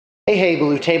Hey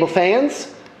Blue Table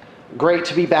fans, great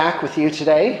to be back with you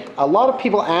today. A lot of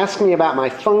people ask me about my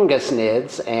fungus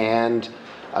nids and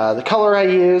the color I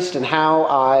used and how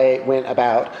I went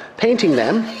about painting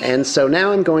them, and so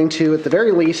now I'm going to at the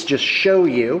very least just show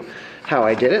you how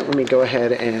I did it. Let me go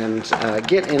ahead and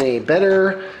get in a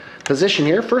better position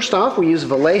here. First off, we use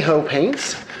Vallejo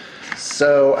paints,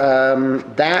 so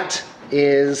that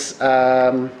is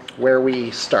where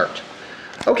we start.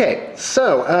 Okay,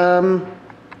 so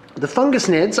the fungus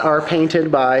nids are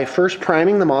painted by first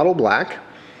priming the model black,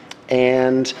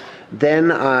 and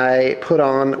then I put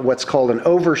on what's called an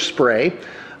overspray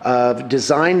of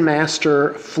Design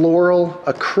Master Floral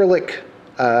Acrylic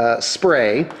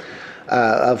spray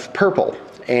of purple.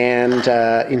 And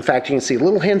in fact, you can see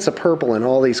little hints of purple in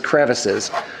all these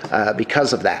crevices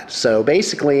because of that. So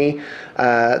basically,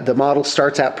 the model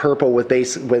starts out purple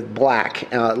with black,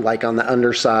 like on the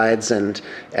undersides and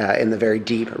in the very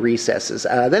deep recesses.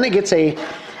 Then it gets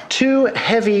two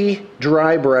heavy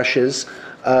dry brushes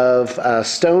of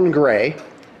stone gray,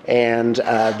 and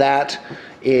that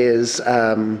is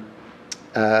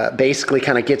basically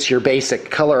kind of gets your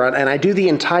basic color on. And I do the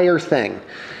entire thing.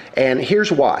 And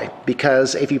here's why.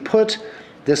 Because if you put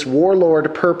this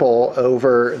Warlord purple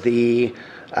over the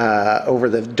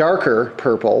darker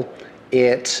purple,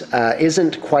 it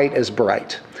isn't quite as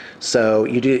bright. So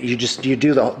you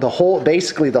do the whole,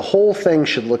 basically the whole thing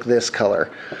should look this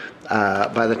color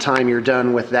by the time you're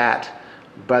done with that.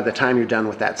 By the time you're done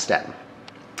with that step,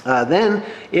 then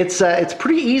it's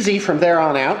pretty easy from there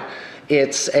on out.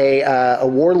 It's a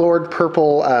Warlord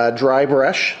purple dry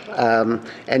brush,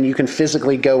 and you can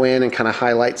physically go in and kind of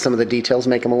highlight some of the details,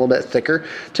 make them a little bit thicker.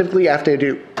 Typically you have to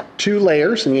do 2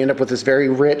 layers, and you end up with this very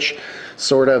rich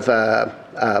sort of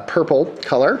purple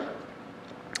color.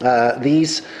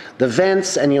 The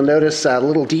vents, and you'll notice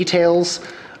little details,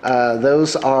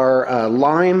 those are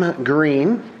lime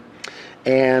green.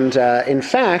 And in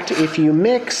fact, if you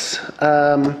mix,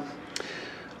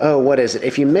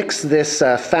 if you mix this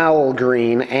foul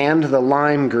green and the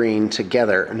lime green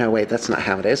together, no wait, that's not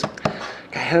how it is.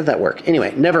 How did that work?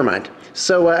 Anyway, never mind.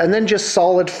 So and then just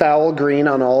solid foul green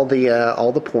on all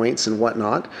the points and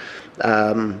whatnot.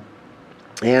 I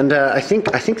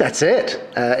think that's it.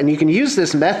 And you can use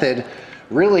this method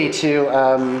really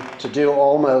to do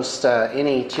almost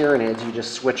any Tyranids. You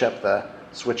just switch up the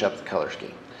color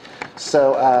scheme.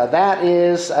 So that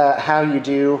is how you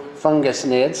do fungus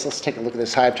nids. Let's take a look at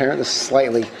this hive tyrant. This is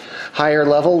slightly higher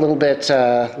level, a little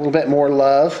bit more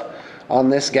love on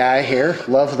this guy here.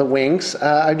 Love the wings.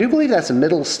 I do believe that's a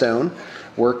middle stone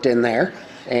worked in there,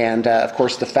 and of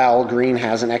course the foul green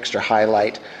has an extra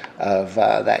highlight of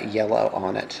that yellow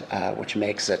on it, which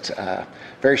makes it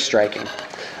very striking.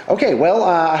 Okay, well,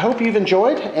 I hope you've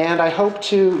enjoyed, and I hope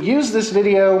to use this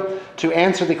video to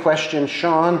answer the question,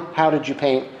 Shawn, how did you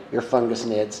paint your fungus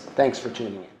nids? Thanks for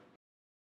tuning in.